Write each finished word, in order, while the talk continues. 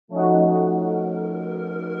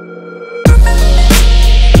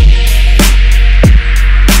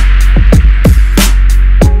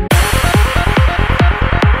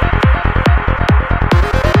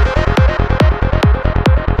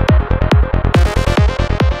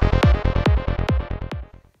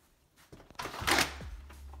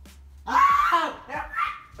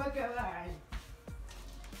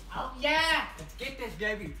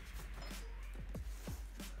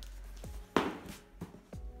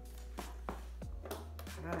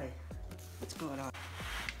Hi. What's going on?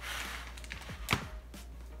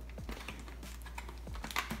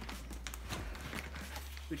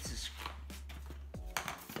 This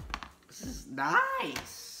is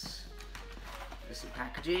nice. There's some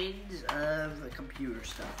packagings of the computer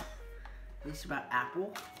stuff. This is about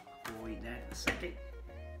Apple. We'll read that in a second.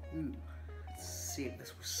 Ooh. Let's see if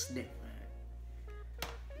this will snip.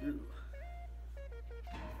 Ooh.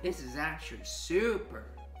 This is actually super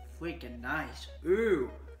freaking nice. Ooh.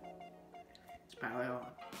 It's probably on.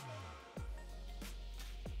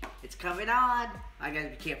 It's coming on. I gotta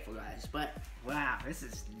be careful, guys. But wow, this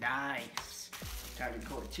is nice. Trying to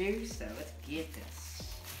record too, so let's get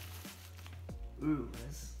this. Ooh,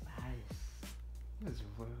 this is nice. This is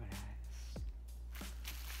really nice.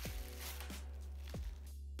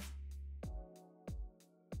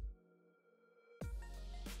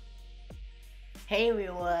 Hey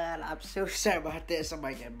everyone, I'm so sorry about this. I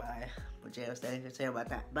might get my pajamas. Sorry about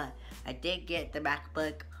that, but I did get the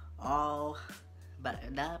MacBook all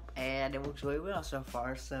buttoned up, and it works really well so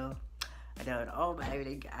far. So I done all my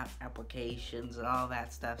editing applications and all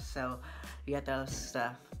that stuff. So we got those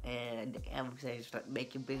stuff, and I'm excited to start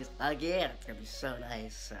making videos again. It's gonna be so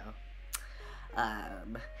nice. So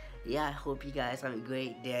yeah, I hope you guys have a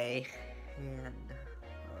great day, and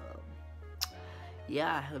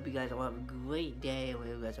yeah, I hope you guys all have a great day when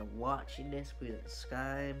you guys are watching this. Please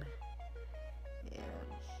subscribe.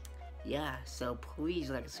 And yeah, so please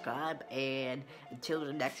like, subscribe. And until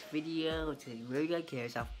the next video, take really good care of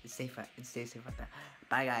yourself and stay safe out there.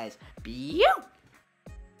 Bye, guys. Pew!